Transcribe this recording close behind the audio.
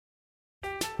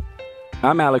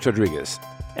I'm Alex Rodriguez.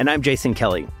 And I'm Jason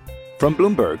Kelly. From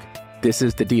Bloomberg, this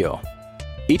is The Deal.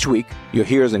 Each week, you'll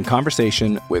hear us in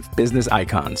conversation with business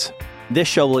icons. This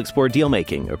show will explore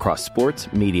deal-making across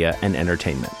sports, media, and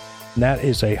entertainment. That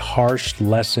is a harsh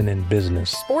lesson in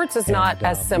business. Sports is not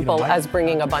as simple as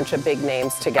bringing a bunch of big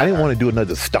names together. I didn't want to do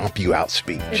another stomp you out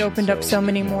speech. It opened up so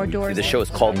many more doors. The show is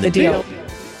called The Deal.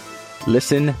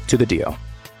 Listen to The Deal.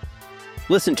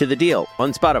 Listen to The Deal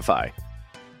on Spotify.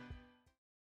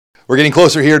 We're getting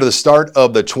closer here to the start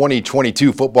of the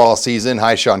 2022 football season.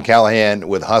 Hi, Sean Callahan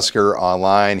with Husker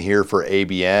Online here for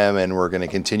ABM, and we're going to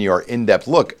continue our in-depth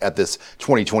look at this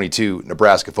 2022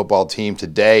 Nebraska football team.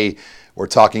 Today, we're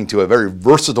talking to a very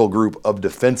versatile group of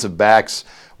defensive backs.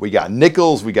 We got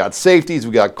nickels, we got safeties,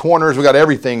 we got corners, we got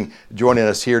everything joining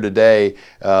us here today.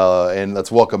 And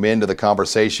let's welcome into the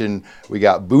conversation. We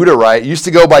got Buddha, right? Used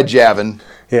to go by Javin.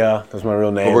 Yeah, that's my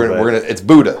real name. It's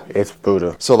Buddha. It's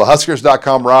Buddha. So the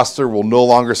Huskers.com roster will no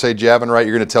longer say Javin, right?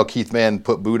 You're going to tell Keith Mann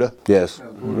put Buddha? Yes.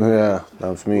 Yeah,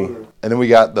 that's me. And then we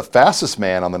got the fastest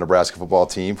man on the Nebraska football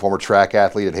team, former track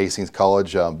athlete at Hastings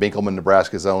College, Binkelman,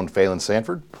 Nebraska's own Phelan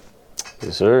Sanford.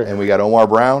 Yes, sir. And we got Omar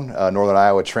Brown, Northern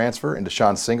Iowa transfer, and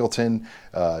Deshaun Singleton,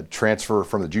 transfer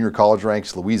from the junior college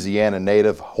ranks, Louisiana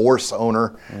native, horse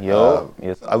owner.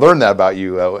 Yes. I learned that about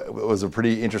you. It was a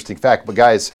pretty interesting fact. But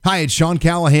guys. Hi, it's Sean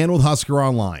Callahan with Husker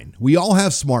Online. We all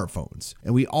have smartphones,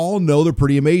 and we all know they're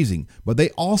pretty amazing, but they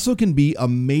also can be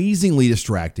amazingly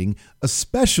distracting,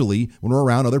 especially when we're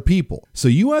around other people. So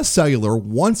US Cellular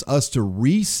wants us to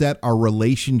reset our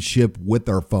relationship with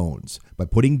our phones by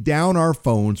putting down our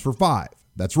phones for $5.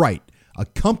 That's right. A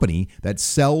company that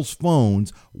sells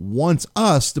phones wants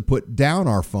us to put down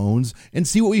our phones and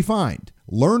see what we find.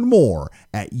 Learn more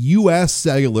at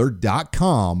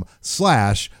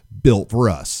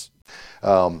uscellular.com/built-for-us.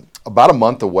 About a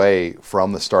month away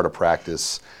from the start of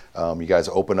practice, you guys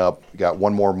open up. You got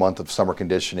one more month of summer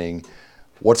conditioning.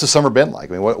 What's the summer been like?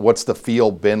 I mean, what's the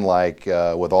field been like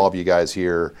with all of you guys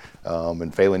here?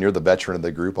 And Phelan, you're the veteran of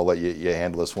the group. I'll let you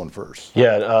handle this one first.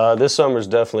 Yeah, this summer is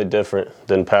definitely different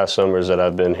than past summers that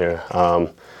I've been here.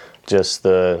 Just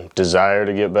the desire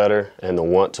to get better and the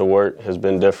want to work has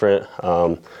been different.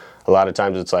 A lot of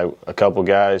times it's like a couple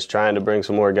guys trying to bring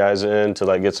some more guys in to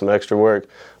like get some extra work,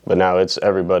 but now it's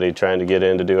everybody trying to get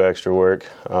in to do extra work.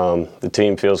 The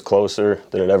team feels closer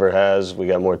than it ever has. We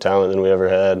got more talent than we ever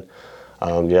had.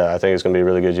 I think it's going to be a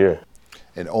really good year.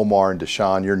 And Omar and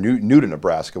Deshaun, you're new to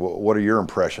Nebraska. What are your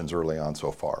impressions early on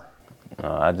so far?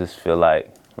 I just feel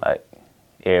like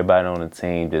everybody on the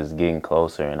team just getting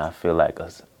closer, and I feel like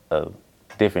a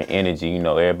different energy. You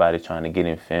know, everybody trying to get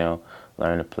in film,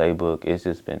 learn the playbook. It's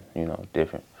just been,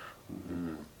 different.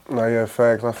 No, yeah,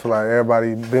 facts. I feel like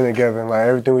everybody been together. Like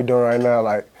everything we doing right now,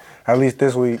 like at least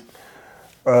this week,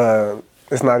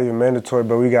 it's not even mandatory,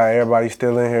 but we got everybody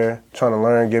still in here trying to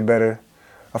learn, get better.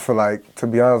 I feel like, to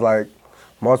be honest, like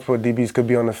multiple DBs could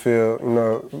be on the field.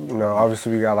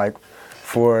 Obviously we got like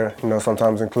 4,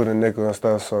 sometimes including nickel and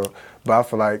stuff. So, but I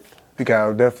feel like we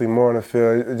got definitely more on the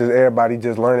field. It's just everybody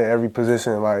just learning every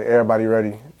position, like everybody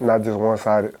ready, not just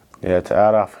one-sided. Yeah, to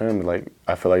add off him,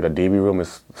 I feel like the DB room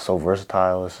is so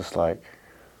versatile. It's just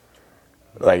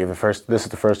this is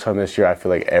the first time this year I feel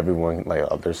like everyone,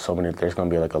 there's going to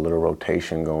be like a little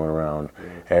rotation going around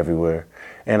everywhere.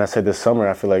 And I said this summer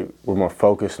I feel like we're more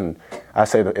focused, and I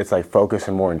say that it's like focused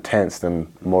and more intense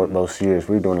than most years.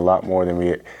 We're doing a lot more than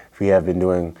we have been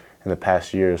doing in the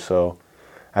past year. So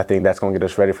I think that's going to get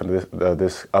us ready for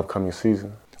this upcoming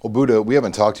season. Well, Buddha, we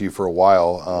haven't talked to you for a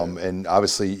while, and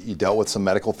obviously you dealt with some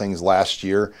medical things last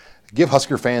year. Give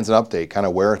Husker fans an update, kind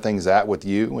of where are things at with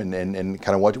you, and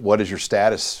kind of what is your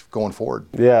status going forward?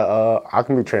 Yeah, I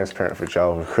can be transparent for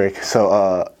y'all real quick.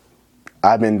 So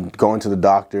I've been going to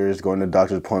doctor's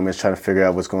appointments, trying to figure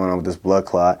out what's going on with this blood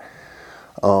clot.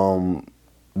 Some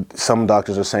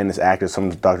doctors are saying it's active, some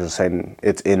doctors are saying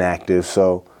it's inactive.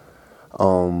 So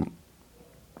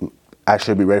I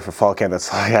should be ready for fall camp.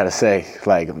 That's all I gotta say.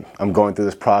 I'm going through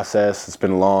this process. It's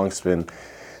been long. It's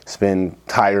been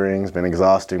tiring. It's been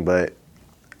exhausting, but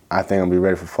I think I'll be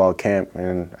ready for fall camp,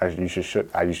 and you should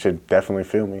definitely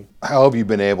feel me. How have you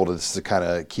been able to kind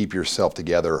of keep yourself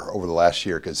together over the last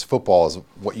year? Because football is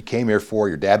what you came here for.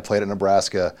 Your dad played at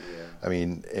Nebraska. Yeah. I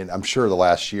mean, and I'm sure the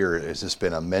last year has just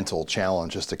been a mental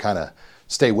challenge just to kind of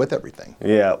stay with everything.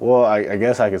 Yeah, well, I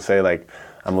guess I could say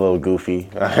I'm a little goofy.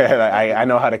 I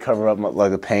know how to cover up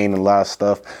the pain and a lot of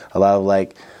stuff, a lot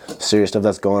of serious stuff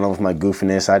that's going on with my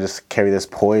goofiness. I just carry this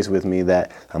poise with me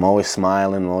that I'm always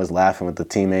smiling, I'm always laughing with the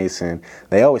teammates, and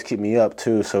they always keep me up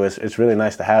too. So it's really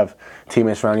nice to have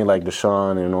teammates around you like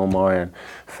Deshaun and Omar and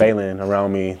Phelan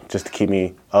around me just to keep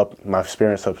me up, my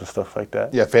spirits up and stuff like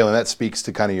that. Yeah, Phelan, that speaks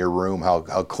to kind of your room, how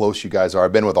close you guys are.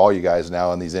 I've been with all you guys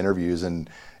now in these interviews, and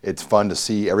it's fun to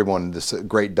see everyone, this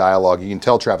great dialogue. You can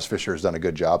tell Travis Fisher has done a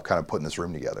good job kind of putting this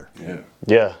room together.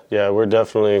 Yeah, we're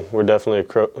definitely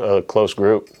a close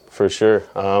group for sure.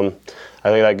 I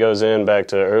think that goes in back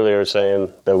to earlier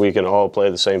saying that we can all play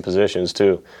the same positions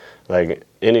too. Like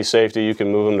any safety, you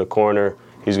can move him to corner,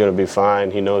 he's going to be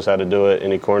fine. He knows how to do it.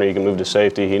 Any corner you can move to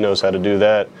safety, he knows how to do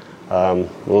that.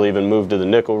 We'll even move to the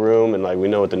nickel room, and we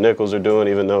know what the nickels are doing,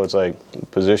 even though it's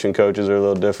position coaches are a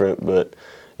little different, but.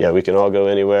 Yeah, we can all go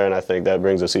anywhere, and I think that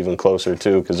brings us even closer,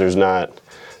 too, because there's not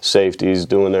safeties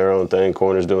doing their own thing,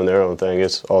 corners doing their own thing.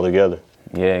 It's all together.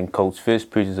 Yeah, and Coach Fish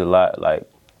preaches a lot,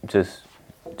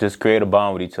 just create a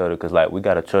bond with each other, because, we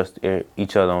got to trust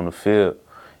each other on the field.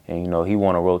 And, he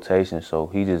want a rotation, so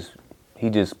he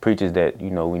just preaches that,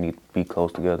 we need to be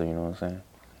close together, you know what I'm saying?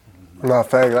 No,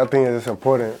 fact, I think it's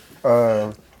important.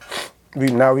 We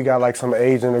got some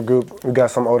age in the group. We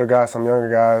got some older guys, some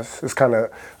younger guys. It's kind of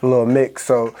a little mix.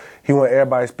 So he want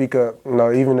everybody to speak up.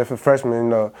 Even if a freshman,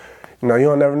 you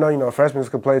don't never know. Freshmen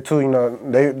can play too.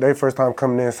 They first time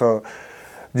coming in. So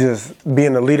just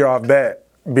being a leader off bat,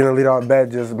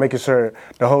 just making sure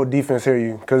the whole defense hear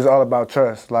you, because it's all about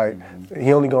trust.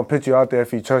 He only gonna put you out there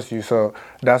if he trusts you. So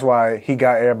that's why he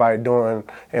got everybody doing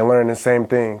and learning the same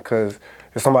thing. Because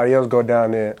if somebody else go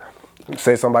down there.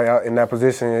 Say somebody out in that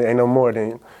position, ain't no more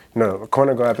than, a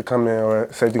corner gonna have to come in,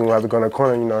 or safety gonna have to go in the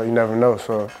corner, you never know.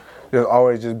 So just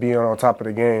always just being on top of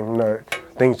the game,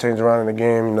 things change around in the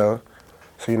game,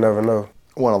 so you never know.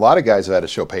 Well, a lot of guys have had to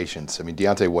show patience. I mean,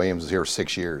 Deontay Williams was here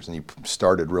 6 years, and he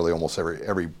started really almost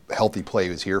every healthy play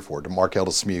he was here for. DeMarkel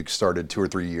Dismuke started 2 or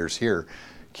 3 years here.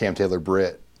 Cam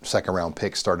Taylor-Britt, second-round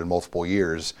pick, started multiple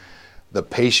years. The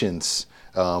patience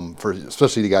for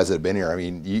especially the guys that have been here. I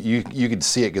mean, you could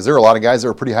see it, because there are a lot of guys that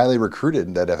are pretty highly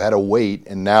recruited that have had to wait,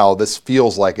 and now this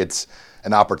feels like it's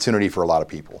an opportunity for a lot of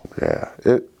people. Yeah,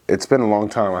 it's been a long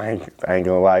time. I ain't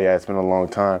gonna lie. Yeah, it's been a long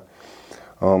time.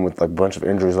 With a bunch of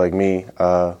injuries like me,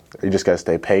 you just gotta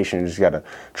stay patient. You just gotta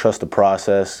trust the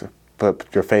process.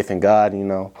 Put your faith in God.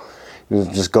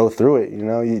 Just go through it.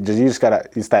 You just gotta.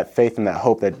 It's that faith and that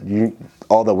hope that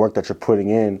all the work that you're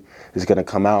putting in is gonna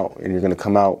come out, and you're gonna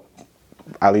come out.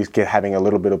 At least having a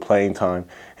little bit of playing time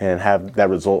and have that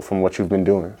result from what you've been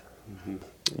doing.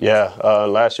 Yeah,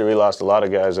 last year we lost a lot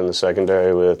of guys in the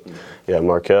secondary with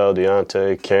Markel,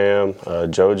 Deontay, Cam,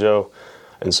 JoJo,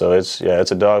 and so it's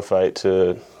a dogfight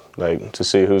to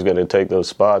see who's going to take those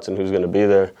spots and who's going to be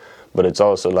there. But it's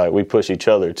also we push each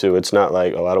other too. It's not I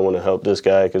don't want to help this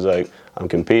guy because I'm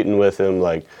competing with him.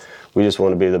 We just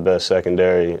want to be the best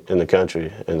secondary in the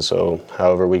country. And so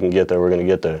however we can get there, we're going to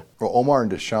get there. Well, Omar and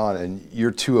Deshaun, and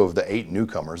you're 2 of the 8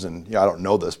 newcomers, and I don't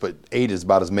know this, but 8 is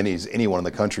about as many as anyone in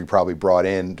the country probably brought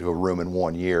into a room in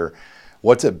 1 year.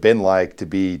 What's it been like to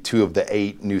be 2 of the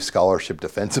 8 new scholarship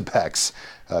defensive backs?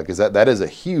 Because that is a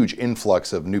huge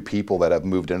influx of new people that have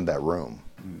moved into that room.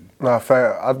 No,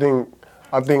 fact. I think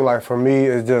for me,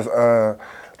 it's just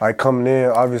coming in.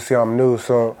 Obviously, I'm new,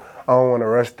 so I don't want to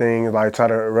rush things, try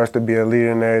to rush to be a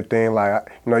leader and everything.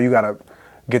 You got to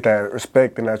get that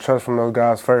respect and that trust from those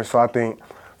guys first. So I think,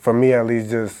 for me at least,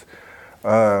 just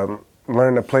learn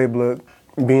the playbook,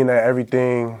 being at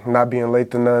everything, not being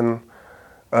late to nothing,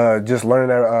 just learning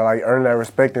that, earn that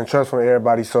respect and trust from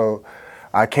everybody. So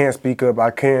I can speak up,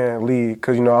 I can lead,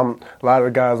 because I'm a lot of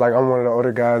the guys. I'm one of the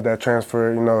older guys that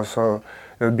transferred. So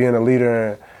just being a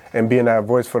leader and being that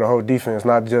voice for the whole defense,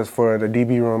 not just for the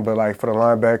DB room, but for the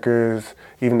linebackers,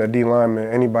 even the D linemen,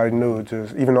 anybody new.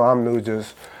 Just even though I'm new,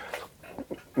 just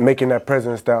making that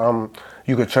presence that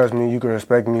you could trust me, you could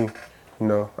respect me.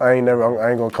 I ain't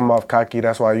gonna come off cocky.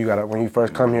 That's why when you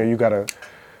first come here, you gotta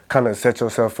kind of set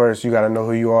yourself first. You gotta know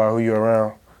who you are, who you're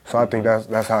around. So I think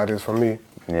that's how it is for me.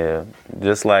 Yeah,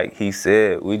 just like he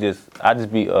said, I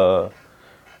just be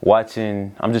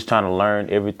watching. I'm just trying to learn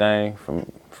everything from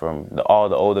all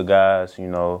the older guys.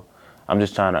 I'm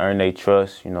just trying to earn their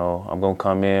trust. I'm gonna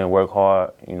come in, work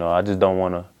hard. I just don't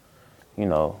want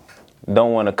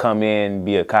to come in,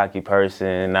 be a cocky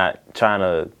person, not trying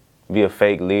to be a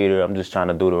fake leader. I'm just trying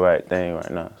to do the right thing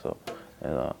right now. So,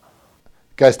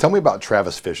 guys, tell me about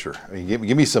Travis Fisher. Give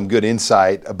me some good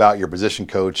insight about your position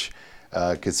coach,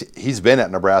 because he's been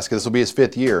at Nebraska. This will be his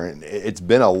 5th year, and it's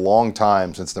been a long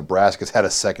time since Nebraska's had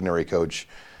a secondary coach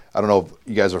I don't know if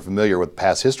you guys are familiar with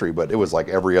past history, but it was like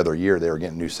every other year they were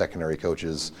getting new secondary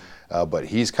coaches. But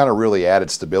he's kind of really added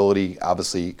stability.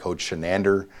 Obviously, Coach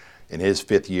Shenander in his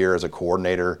 5th year as a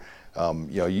coordinator.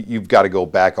 You've got to go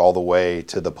back all the way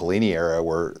to the Pelini era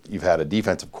where you've had a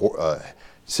defensive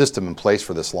system in place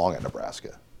for this long at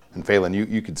Nebraska. And Phelan,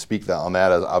 you could speak on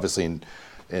that, obviously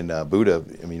in Buddha.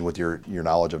 I mean, with your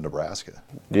knowledge of Nebraska.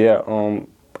 Yeah,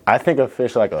 I think of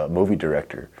Fish like a movie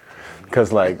director,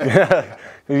 because like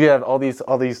you have all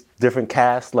these different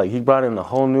casts. Like he brought in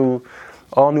all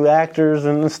new actors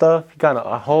and stuff. He got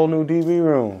a whole new DB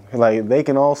room. Like they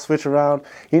can all switch around.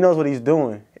 He knows what he's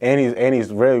doing, and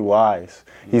he's very wise.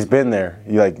 He's been there.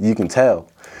 You can tell.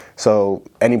 So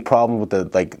any problem with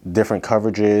the different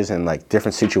coverages and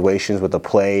different situations with the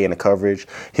play and the coverage,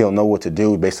 he'll know what to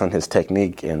do based on his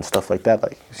technique and stuff like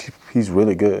that. He's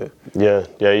really good. Yeah.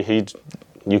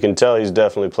 You can tell he's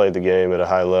definitely played the game at a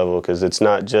high level, because it's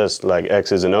not just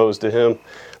X's and O's to him.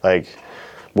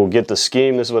 We'll get the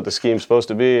scheme, this is what the scheme's supposed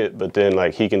to be, but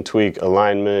then he can tweak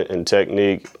alignment and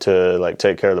technique to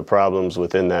take care of the problems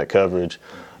within that coverage.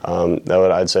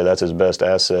 I'd say that's his best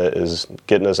asset, is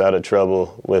getting us out of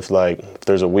trouble with if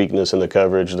there's a weakness in the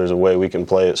coverage, there's a way we can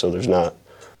play it so there's not.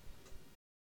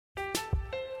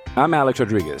 I'm Alex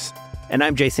Rodriguez. And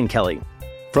I'm Jason Kelly.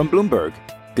 From Bloomberg,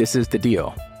 this is The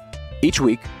Deal. Each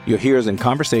week, you'll hear us in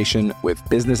conversation with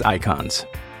business icons.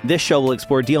 This show will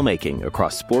explore deal-making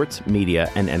across sports,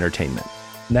 media, and entertainment.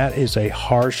 That is a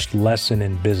harsh lesson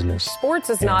in business.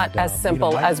 Sports is not as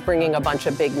simple as bringing a bunch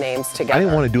of big names together. I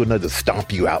didn't want to do another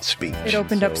stomp you out speech. It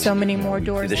opened up so many more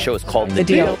doors. The show is called The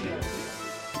Deal.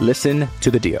 Listen to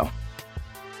The Deal.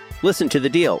 Listen to The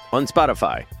Deal on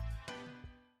Spotify.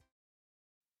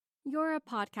 You're a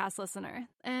podcast listener,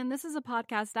 and this is a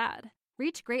podcast ad.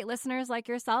 Reach great listeners like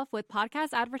yourself with podcast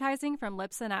advertising from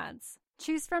Libsyn Ads.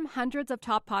 Choose from hundreds of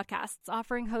top podcasts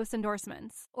offering host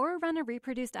endorsements, or run a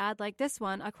reproduced ad like this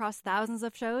one across thousands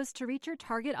of shows to reach your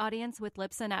target audience with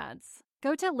Libsyn Ads.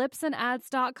 Go to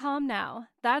libsynads.com now.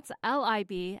 That's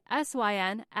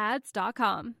LIBSYN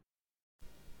ads.com.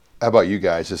 How about you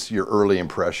guys, just your early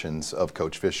impressions of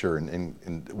Coach Fisher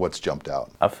and what's jumped out?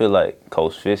 I feel like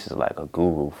Coach Fish is like a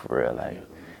guru for real.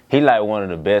 He like one of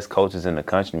the best coaches in the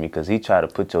country because he try to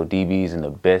put your DBs in the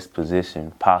best position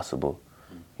possible.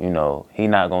 He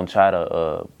not going to try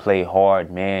to play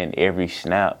hard man every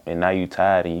snap, and now you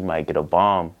tired and you might get a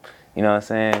bomb. You know what I'm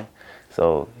saying?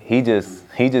 So he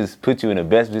just put you in the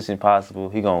best position possible.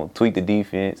 He going to tweak the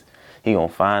defense. He going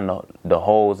to find the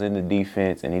holes in the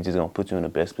defense, and he just going to put you in the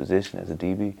best position as a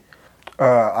DB.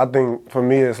 I think for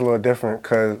me it's a little different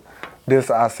because this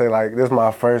is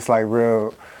my first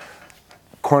real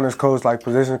corners coach,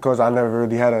 position coach. I never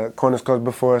really had a corners coach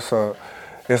before, so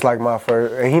it's my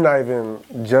first. And he not even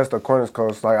just a corners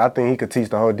coach. I think he could teach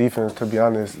the whole defense, to be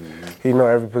honest. Mm-hmm. He know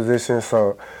every position.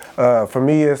 So for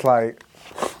me, it's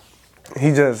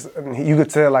you could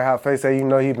tell how Faye said, he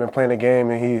been playing the game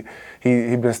and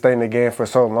he been staying in the game for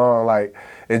so long.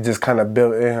 It just kind of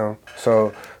built in him.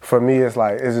 So for me, it's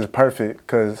just perfect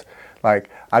because I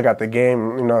got the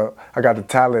game, I got the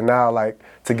talent now.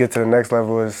 To get to the next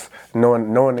level is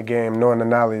knowing the game, knowing the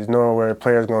knowledge, knowing where the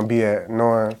player's going to be at,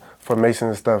 knowing formation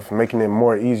and stuff, making it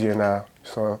more easier now.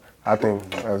 So I think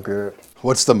that's good.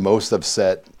 What's the most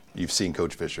upset you've seen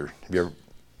Coach Fisher? Have you ever?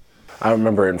 I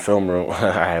remember in film room,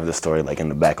 I have this story in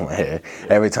the back of my head.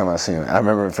 Every time I see him, I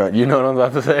remember in film, you know what I'm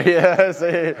about to say? Yeah,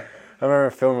 say it. I remember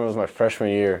in film room, it was my freshman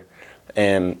year,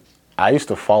 and I used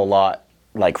to fall a lot,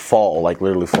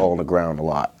 literally fall on the ground a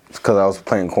lot. It's because I was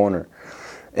playing corner.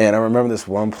 And I remember this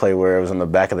one play where it was in the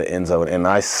back of the end zone, and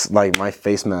my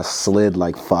face mask slid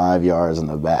 5 yards in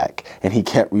the back, and he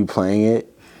kept replaying it.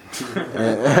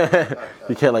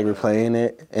 He kept replaying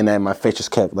it, and then my face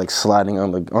just kept sliding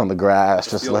on the grass,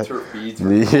 just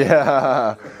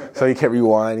yeah. So he kept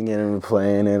rewinding it and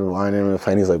replaying it, rewinding and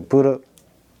replaying. He's like, "Buddha,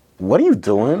 what are you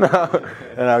doing?"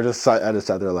 And I just sat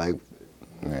there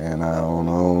man, I don't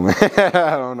know, man,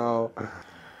 I don't know.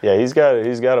 Yeah, he's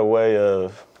got a way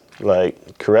of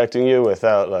correcting you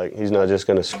without he's not just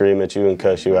gonna scream at you and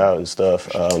cuss you out and stuff.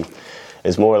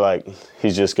 It's more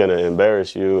he's just gonna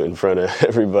embarrass you in front of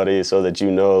everybody so that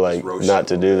not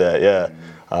to do that. Yeah,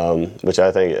 which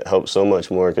I think it helps so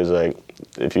much more because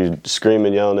if you scream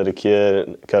and yelling at a kid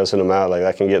and cussing them out,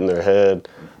 that can get in their head.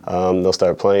 They'll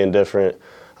start playing different.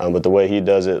 But the way he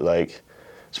does it,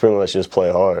 it's pretty much just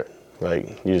play hard.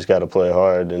 You just got to play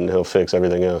hard, and he'll fix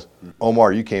everything else.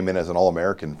 Omar, you came in as an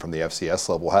All-American from the FCS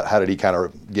level. How did he kind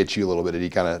of get you a little bit? Did he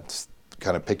kind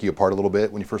of pick you apart a little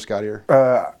bit when you first got here?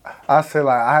 I say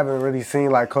I haven't really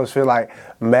seen Coach Phil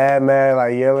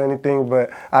mad yell or anything, but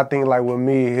I think with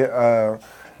me,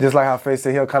 just like how Faye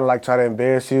said, he'll kind of like try to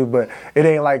embarrass you, but it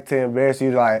ain't like to embarrass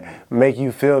you to like make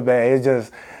you feel bad. It's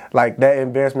just like that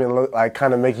embarrassment like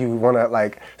kind of make you want to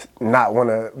like not want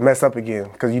to mess up again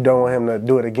because you don't want him to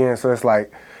do it again. So it's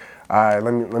like, all right,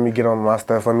 let me get on my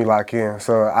stuff, let me lock in.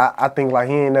 So I think like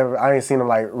I ain't seen him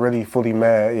like really fully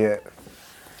mad yet.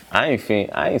 I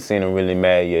ain't seen him really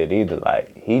mad yet either.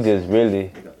 Like he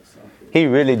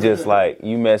really just like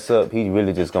you mess up, he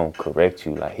really just gonna correct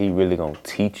you. Like he really gonna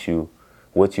teach you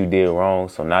what you did wrong.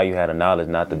 So now you had the knowledge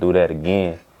not to do that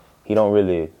again. He don't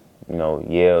really,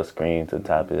 yell, scream to the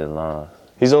top of his lungs.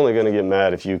 He's only gonna get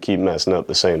mad if you keep messing up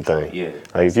the same thing. Yeah.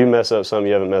 Like if you mess up something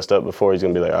you haven't messed up before, he's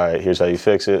gonna be like, all right, here's how you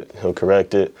fix it. He'll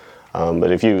correct it.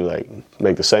 But if you like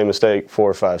make the same mistake 4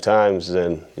 or 5 times,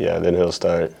 then he'll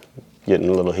start getting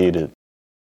a little heated.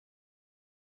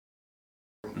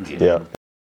 Yeah.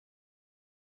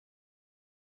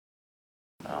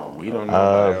 We don't know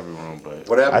about every room, but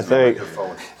what happens when you bring your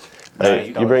phone?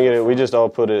 You bring it in. We just all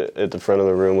put it at the front of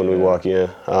the room when we walk in.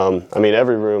 I mean,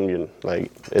 every room,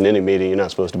 in any meeting, you're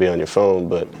not supposed to be on your phone,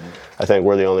 but I think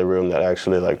we're the only room that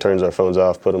actually like turns our phones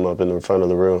off, put them up in the front of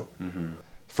the room. Mm-hmm.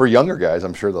 For younger guys,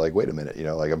 I'm sure they're like, wait a minute,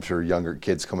 I'm sure younger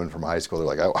kids coming from high school, they're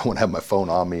like, I want to have my phone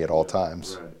on me at all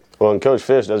times. Right. Well, and Coach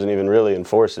Fish doesn't even really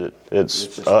enforce it.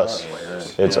 It's us.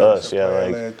 It's us,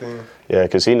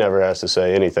 because he never has to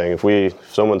say anything.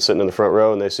 If someone's sitting in the front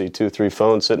row and they see 2-3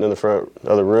 phones sitting in the front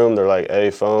of the room, they're like,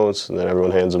 hey, phones, and then everyone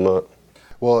hands them up.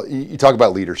 Well, you talk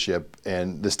about leadership,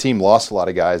 and this team lost a lot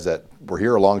of guys that were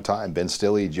here a long time. Ben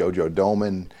Stille, JoJo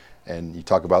Doman, and you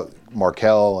talk about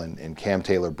Markell and Cam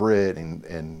Taylor-Britt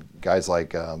and guys like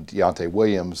Deontay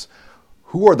Williams.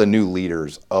 Who are the new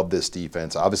leaders of this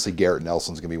defense? Obviously, Garrett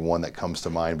Nelson's going to be one that comes to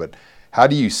mind, but how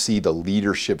do you see the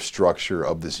leadership structure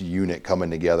of this unit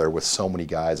coming together with so many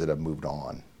guys that have moved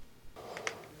on?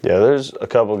 Yeah, there's a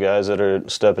couple guys that are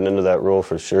stepping into that role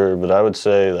for sure, but I would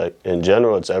say, like, in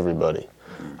general, it's everybody.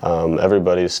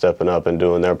 Everybody's stepping up and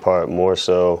doing their part more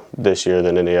so this year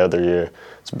than any other year.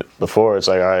 Before, it's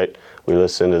like, all right, we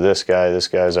listen to this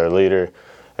guy's our leader.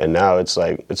 And now it's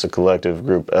like it's a collective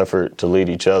group effort to lead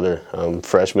each other.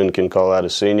 Freshmen can call out a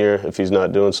senior if he's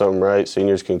not doing something right.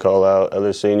 Seniors can call out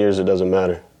other seniors. It doesn't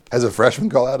matter. Has a freshman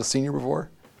called out a senior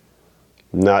before?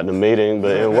 Not in a meeting,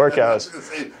 but in workouts.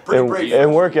 in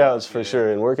workouts for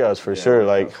sure. In workouts for sure.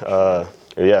 Like,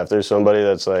 if there's somebody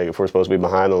that's like, if we're supposed to be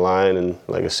behind the line and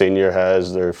like a senior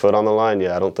has their foot on the line,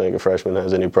 I don't think a freshman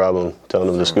has any problem telling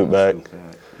them to scoot back.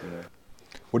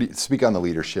 What do you speak on the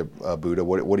leadership, Buddha?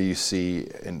 What do you see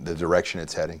in the direction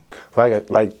it's heading?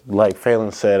 Like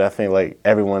Phelan said, I think like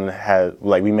everyone has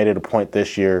we made it a point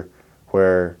this year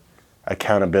where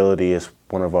accountability is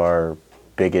one of our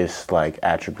biggest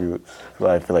attributes.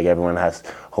 I feel like everyone has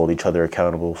to hold each other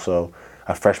accountable. So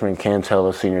a freshman can tell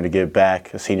a senior to get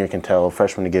back, a senior can tell a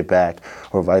freshman to get back,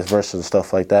 or vice versa and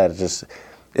stuff like that.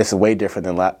 It's way different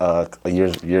than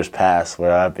years past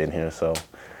where I've been here. So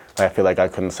I feel like I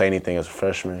couldn't say anything as a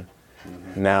freshman.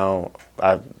 Mm-hmm. Now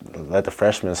I let the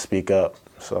freshmen speak up.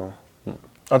 So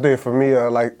I think for me,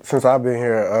 since I've been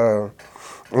here,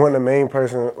 one of the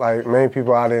main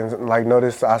people I didn't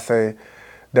notice, I say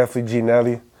definitely G.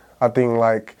 Nelly. I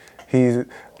think he's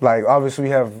obviously we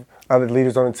have other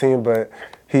leaders on the team, but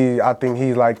I think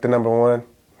he's the number one.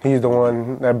 He's the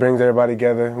one that brings everybody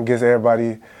together, gets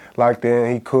everybody locked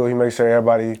in. He cool. He makes sure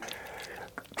everybody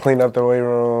clean up the weight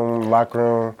room, locker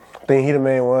room. I think he the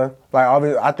main one.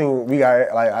 Obviously, I think we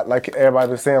got like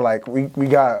everybody was saying, we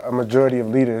got a majority of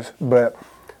leaders. But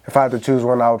if I had to choose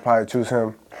one, I would probably choose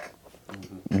him.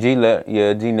 G.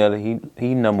 Nelly,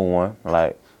 he number one.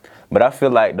 But I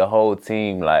feel like the whole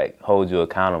team holds you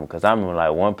accountable. Cause I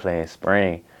remember one play in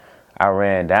spring, I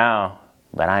ran down,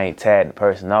 but I ain't tagged the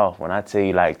person off. When I tell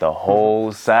you the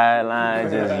whole sideline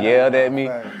just yelled at me.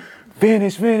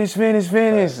 Finish.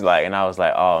 And I was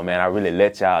like, oh man, I really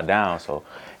let y'all down. So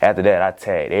after that, I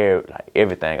tagged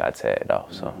everything I tagged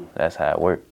off. So that's how it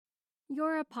worked.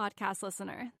 You're a podcast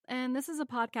listener, and this is a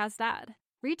podcast ad.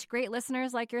 Reach great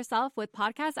listeners like yourself with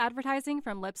podcast advertising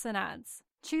from Libsyn Ads.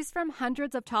 Choose from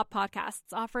hundreds of top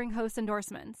podcasts offering host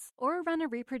endorsements, or run a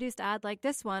reproduced ad like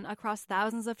this one across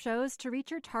thousands of shows to reach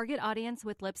your target audience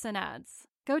with Libsyn Ads.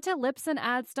 Go to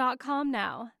libsynads.com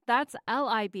now. That's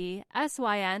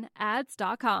LIBSYN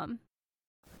ads.com.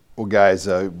 Well, guys,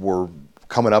 we're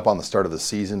coming up on the start of the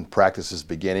season. Practice is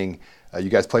beginning. You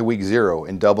guys play week 0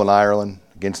 in Dublin, Ireland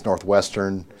against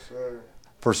Northwestern. Yes, sir.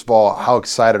 First of all, how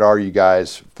excited are you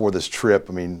guys for this trip?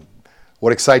 I mean,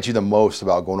 what excites you the most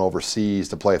about going overseas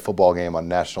to play a football game on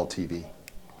national TV?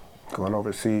 Going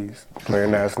overseas,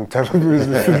 playing national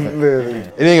television.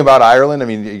 Anything about Ireland? I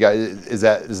mean, you guys,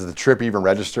 is the trip even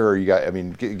register? Or you guys, I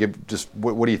mean,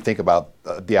 what do you think about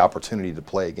the opportunity to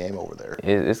play a game over there?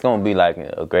 It's gonna be like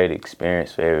a great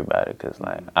experience for everybody, cause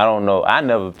like I don't know, I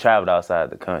never traveled outside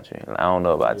the country. I don't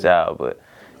know about y'all, but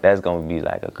that's gonna be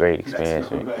like a great experience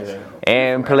for me.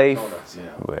 And play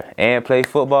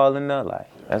football in there, like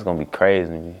that's gonna be crazy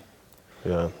to me.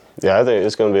 Yeah, I think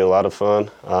it's gonna be a lot of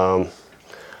fun.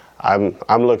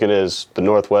 I'm looking at the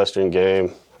Northwestern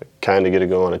game, kind of get to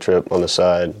go on a trip on the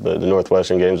side, but the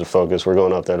Northwestern game's a focus. We're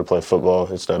going up there to play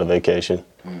football. It's not a vacation.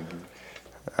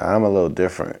 I'm a little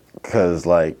different because,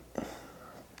 like,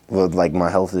 with like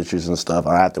my health issues and stuff,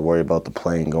 I have to worry about the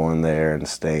plane going there and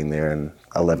staying there and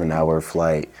 11-hour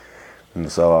flight.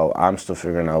 And so I'm still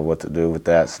figuring out what to do with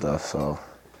that stuff. So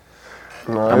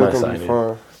no, it's going to be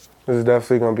fun. It's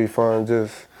definitely going to be fun.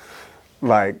 Just,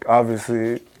 like,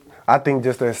 obviously, I think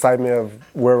just the excitement of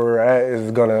where we're at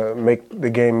is going to make the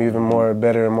game even more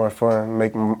better and more fun,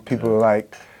 make people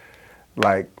like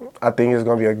I think it's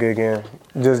going to be a good game.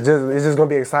 It's just going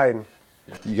to be exciting.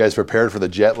 You guys prepared for the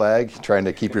jet lag, trying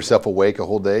to keep yourself awake a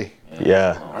whole day?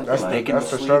 Yeah. That's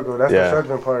the struggle. That's the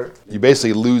struggling part. You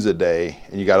basically lose a day,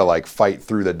 and you got to like fight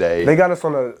through the day. They got us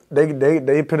on a they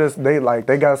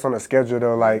got us on a schedule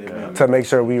though, like to make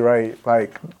sure we right.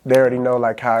 Like they already know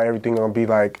like how everything gonna be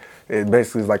like. It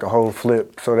basically is like a whole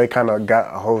flip. So they kind of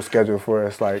got a whole schedule for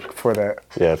us, like for that.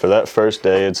 Yeah, for that first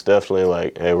day, it's definitely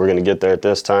like, hey, we're gonna get there at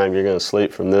this time. You're gonna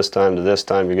sleep from this time to this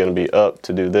time. You're gonna be up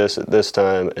to do this at this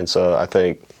time. And so I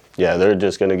think, yeah, they're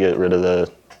just gonna get rid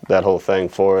of that whole thing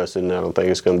for us, and I don't think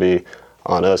it's going to be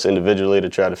on us individually to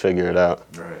try to figure it out.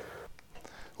 Right.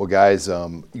 Well, guys,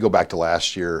 you go back to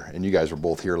last year, and you guys were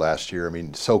both here last year. I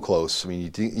mean, so close. I mean,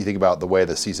 you think about the way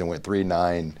the season went,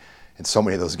 3-9, and so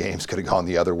many of those games could have gone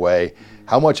the other way.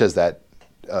 How much has that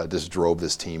just drove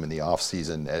this team in the off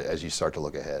season as you start to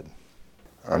look ahead?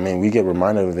 I mean, we get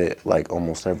reminded of it like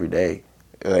almost every day,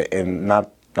 and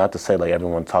not to say like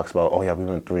everyone talks about, oh yeah, we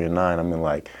went 3-9. I mean,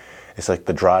 like, it's like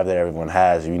the drive that everyone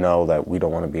has. You know that we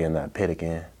don't want to be in that pit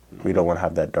again. We don't want to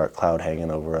have that dark cloud hanging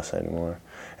over us anymore.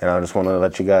 And I just want to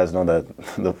let you guys know that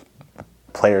the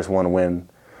players want to win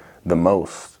the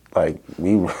most. Like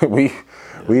we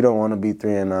don't want to be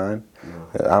 3-9.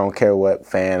 I don't care what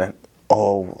fan.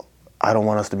 Oh, I don't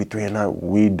want us to be 3-9.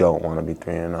 We don't want to be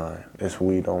 3-9. It's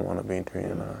we don't want to be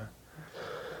 3-9. How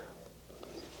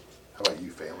about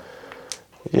you, Phelan?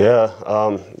 Yeah,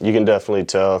 you can definitely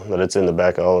tell that it's in the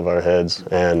back of all of our heads,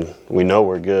 and we know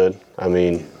we're good. I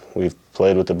mean, we've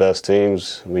played with the best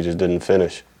teams. We just didn't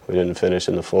finish. We didn't finish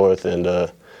in the fourth, and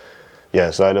so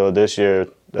I know this year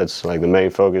that's like the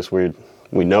main focus. We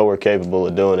know we're capable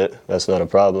of doing it. That's not a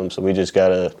problem. So we just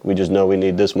know we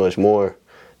need this much more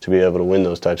to be able to win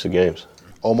those types of games.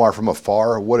 Omar, from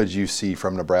afar, what did you see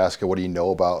from Nebraska? What do you know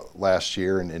about last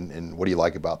year, and what do you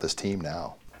like about this team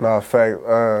now? No, in fact,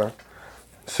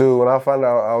 when I found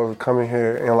out I was coming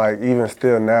here, and like even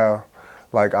still now,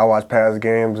 like I watched past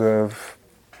games of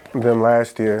them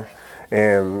last year,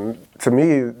 and to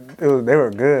me, they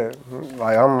were good.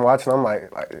 Like I'm watching, I'm like,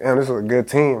 damn, this is a good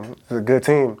team. It's a good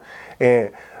team,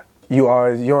 and you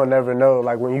don't never know.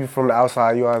 Like when you from the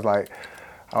outside, you always like,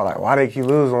 why they keep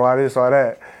losing? Why this or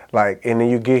that? Like, and then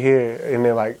you get here, and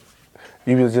then like.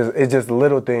 It's just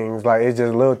little things, like it's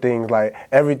just little things, like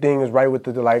everything is right with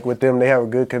with them. They have a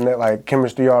good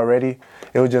chemistry already.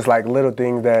 It was just like little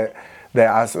things that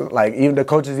I like. Even the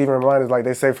coaches even remind us, like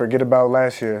they say, forget about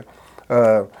last year.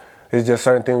 It's just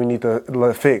certain things we need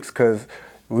to fix because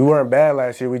we weren't bad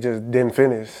last year. We just didn't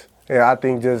finish. And I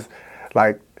think just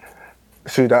like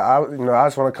shoot, I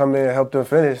just want to come in and help them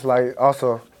finish. Like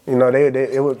also. It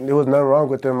was nothing wrong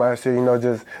with them last year.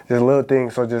 Just little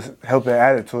things. So just helping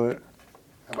add to it.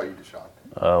 How about you,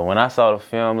 Deshaun? When I saw the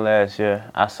film last year,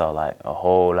 I saw like a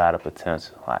whole lot of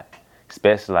potential. Like,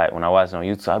 especially like when I watched it on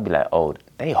YouTube, I'd be like, "Oh,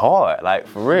 they hard, like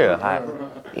for real. Like,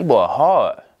 these boys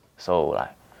hard." So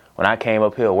like when I came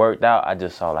up here, worked out, I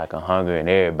just saw like a hunger in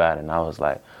everybody, and I was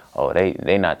like, "Oh,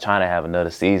 they not trying to have another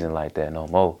season like that no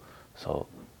more." So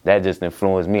that just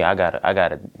influenced me. I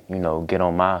gotta get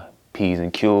on my P's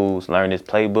and Q's, learn this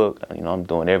playbook. I'm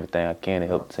doing everything I can to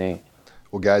help the team.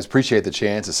 Well, guys, appreciate the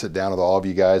chance to sit down with all of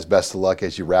you guys. Best of luck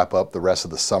as you wrap up the rest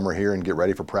of the summer here and get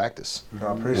ready for practice.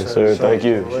 I appreciate it. Sir, thank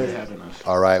you.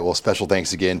 All right. Well, special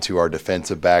thanks again to our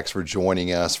defensive backs for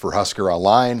joining us. For Husker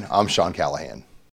Online, I'm Sean Callahan.